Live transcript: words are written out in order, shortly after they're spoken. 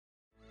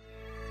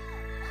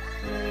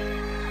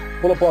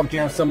Pull-up Park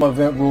Jam Summer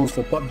Event rules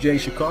for PUPJ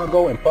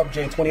Chicago and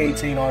PUPJ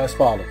 2018 are as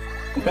follows.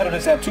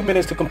 Competitors have 2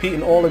 minutes to compete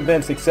in all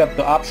events except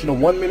the optional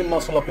 1-minute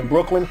muscle-up in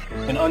Brooklyn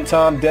and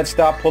untimed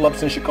dead-stop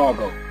pull-ups in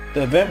Chicago.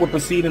 The event will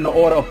proceed in the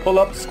order of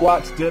pull-ups,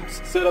 squats,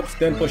 dips, sit-ups,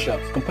 then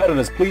push-ups.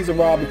 Competitors, please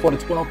arrive before the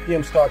 12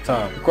 p.m. start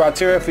time. The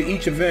criteria for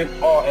each event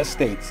are as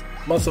states.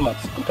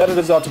 Muscle-ups.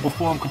 Competitors are to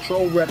perform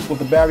controlled reps with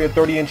the barrier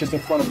 30 inches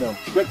in front of them.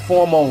 Strict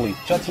form only.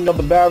 Touching of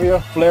the barrier,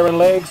 flaring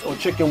legs, or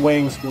chicken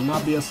wings will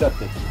not be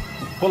accepted.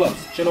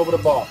 Pull-ups, chin over the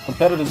bar.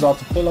 Competitors are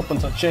to pull up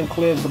until chin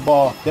clears the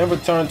bar, then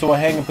return to a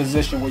hanging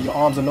position where your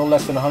arms are no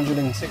less than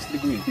 160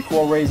 degrees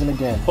before raising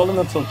again. Pulling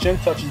until chin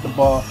touches the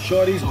bar.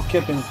 Shorties or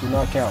kipping do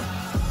not count.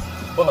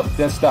 Pull-up,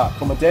 dead stop.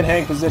 From a dead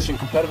hang position,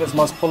 competitors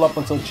must pull up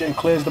until chin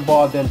clears the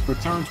bar, then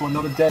return to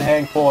another dead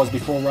hang pause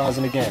before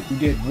rising again. You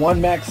get one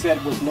max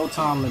set with no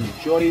time limit.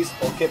 Shorties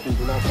or kipping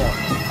do not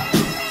count.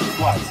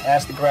 Squats,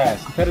 ass to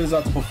grass. Competitors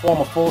are to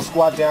perform a full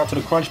squat down to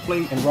the crunch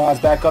plate and rise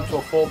back up to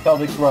a full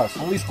pelvic thrust.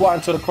 Only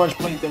squatting to the crunch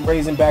plate, then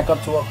raising back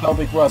up to a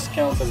pelvic thrust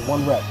counts as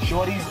 1 rep.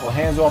 Shorties or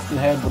hands off the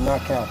head will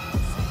not count.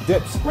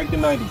 Dips, break the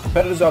 90.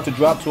 Competitors are to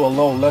drop to a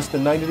low less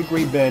than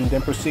 90-degree bend,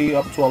 then proceed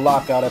up to a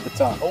lockout at the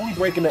top. Only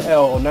breaking the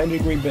L or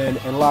 90-degree bend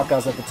and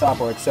lockouts at the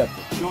top are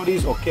accepted.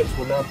 Shorties or kips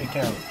will not be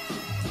counted.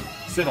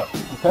 Sit-up.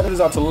 Competitors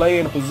are to lay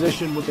in a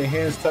position with their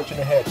hands touching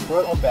the head,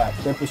 front or back,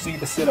 then proceed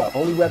to sit up.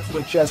 Only reps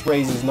with chest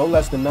raises no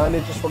less than 9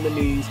 inches from the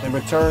knees and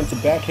return to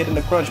back hitting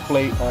the crunch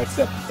plate are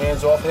accepted.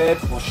 Hands off head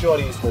or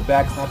shorties where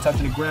back is not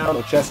touching the ground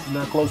or chest is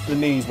not close to the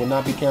knees will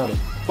not be counted.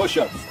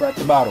 Push-ups, crack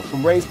the bottle.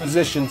 From raised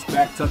positions,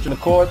 back touching the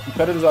cord,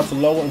 competitors are to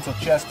lower until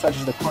chest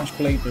touches the crunch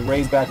plate and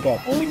raise back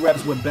up. Only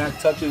reps where back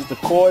touches the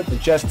cord and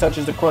chest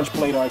touches the crunch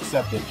plate are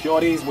accepted.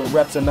 Shorties where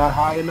reps are not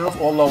high enough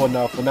or low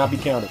enough will not be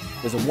counted.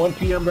 There's a 1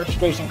 p.m.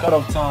 registration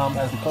cutoff time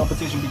as the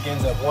competition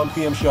begins at 1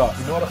 p.m. sharp.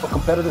 In order for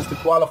competitors to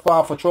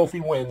qualify for trophy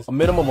wins, a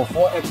minimum of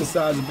 4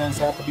 exercise events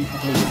have to be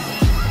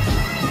completed.